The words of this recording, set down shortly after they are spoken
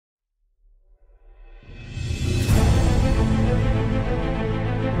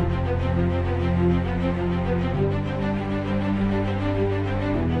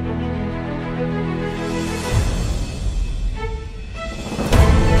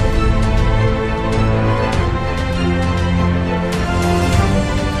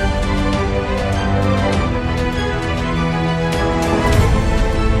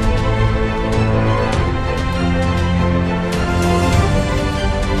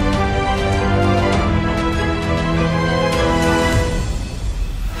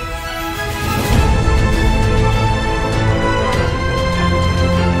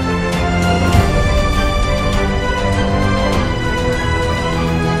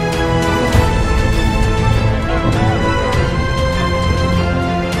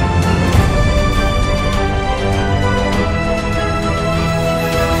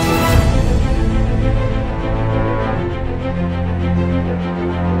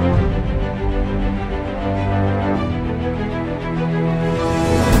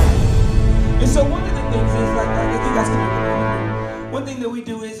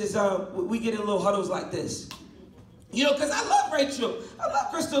get in little huddles like this. You know, because I love Rachel. I love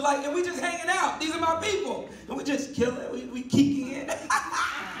Crystal. Like, and we just hanging out. These are my people. And we just killing. We kicking it.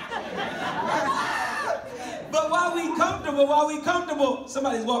 But while we comfortable,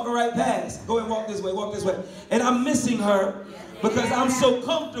 somebody's walking right past. Go and walk this way, walk this way. And I'm missing her because I'm so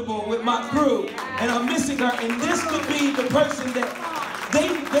comfortable with my crew. And I'm missing her. And this could be the person that they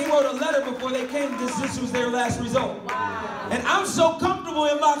wrote a letter before they came. This was their last result. And I'm so comfortable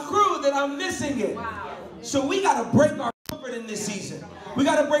in my crew that I'm missing it. So we got to break our comfort in this season. We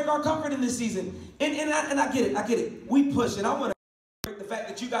got to break our comfort in this season. And I get it. We push it. I want to break the fact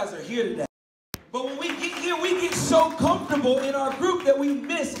that you guys are here today. But when we get here, we get so comfortable in our group that we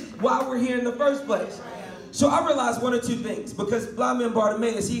miss why we're here in the first place. So I realized one or two things. Because blind man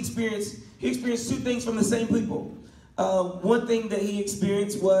Bartimaeus, he experienced two things from the same people. One thing that he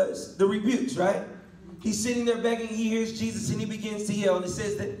experienced was the rebukes, right? He's sitting there begging, he hears Jesus, and he begins to yell. And it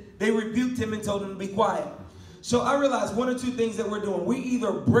says that they rebuked him and told him to be quiet. So I realized one or two things that we're doing. We're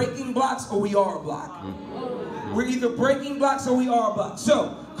either breaking blocks or we are a block. We're either breaking blocks or we are a block.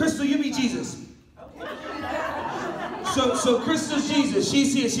 So, Crystal, you be Jesus. So Crystal's Jesus.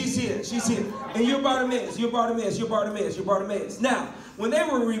 She's here. And you're Bartimaeus. Now, when they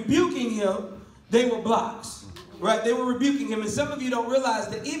were rebuking him, they were blocks. Right? They were rebuking him. And some of you don't realize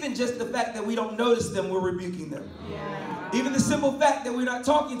that even just the fact that we don't notice them, we're rebuking them. Yeah. Even the simple fact that we're not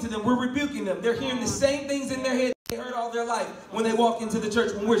talking to them, we're rebuking them. They're hearing the same things in their head they heard all their life when they walk into the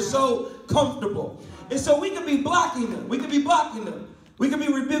church, when we're so comfortable. And so we could be blocking them. We could be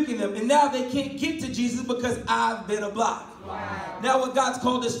rebuking them. And now they can't get to Jesus because I've been a block. Wow. Now what God's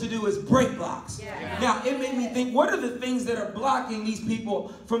called us to do is break blocks. Yeah. Now it made me think, what are the things that are blocking these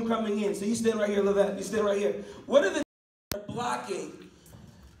people from coming in? So you stand right here, Levette. You stand right here. What are the things that are blocking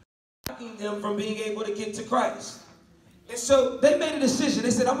them from being able to get to Christ? And so they made a decision.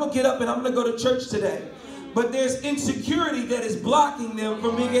 They said, I'm going to get up and I'm going to go to church today. But there's insecurity that is blocking them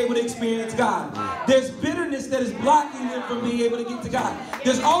from being able to experience God. There's bitterness that is blocking them from being able to get to God.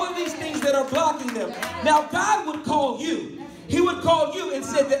 There's all of these things that are blocking them. Now, God would call you. He would call you and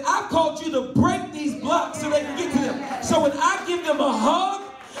said that I've called you to break these blocks so they can get to them. So when I give them a hug,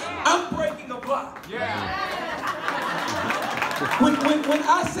 I'm breaking a block. When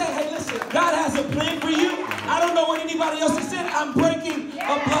I say, hey, listen, God has a plan for you, I don't know what anybody else has said, I'm breaking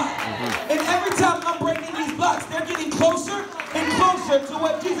a block. And every time I'm breaking these blocks, they're getting closer and closer to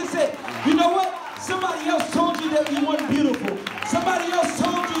what Jesus said. You know what? Somebody else told you that you weren't beautiful. Somebody else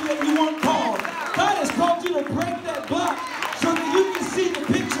told you that you weren't called. God has called you to break that block so that you can see the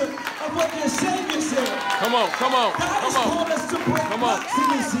picture of what your Savior said. Come on. God has called us to break blocks in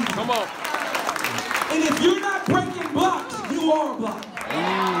this season. Come on. And if you're not breaking blocks, you are a block.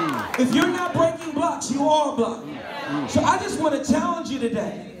 If you're not breaking blocks, you are a block. So I just want to challenge you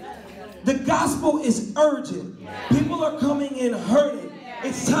today. The gospel is urgent. People are coming in hurting.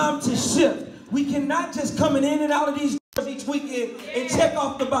 It's time to shift. We cannot just come in and out of these doors each weekend and check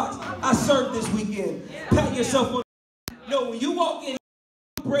off the box. I served this weekend. Pat yourself on the back. No, when you walk in,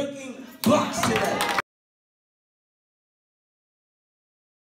 you're breaking blocks today.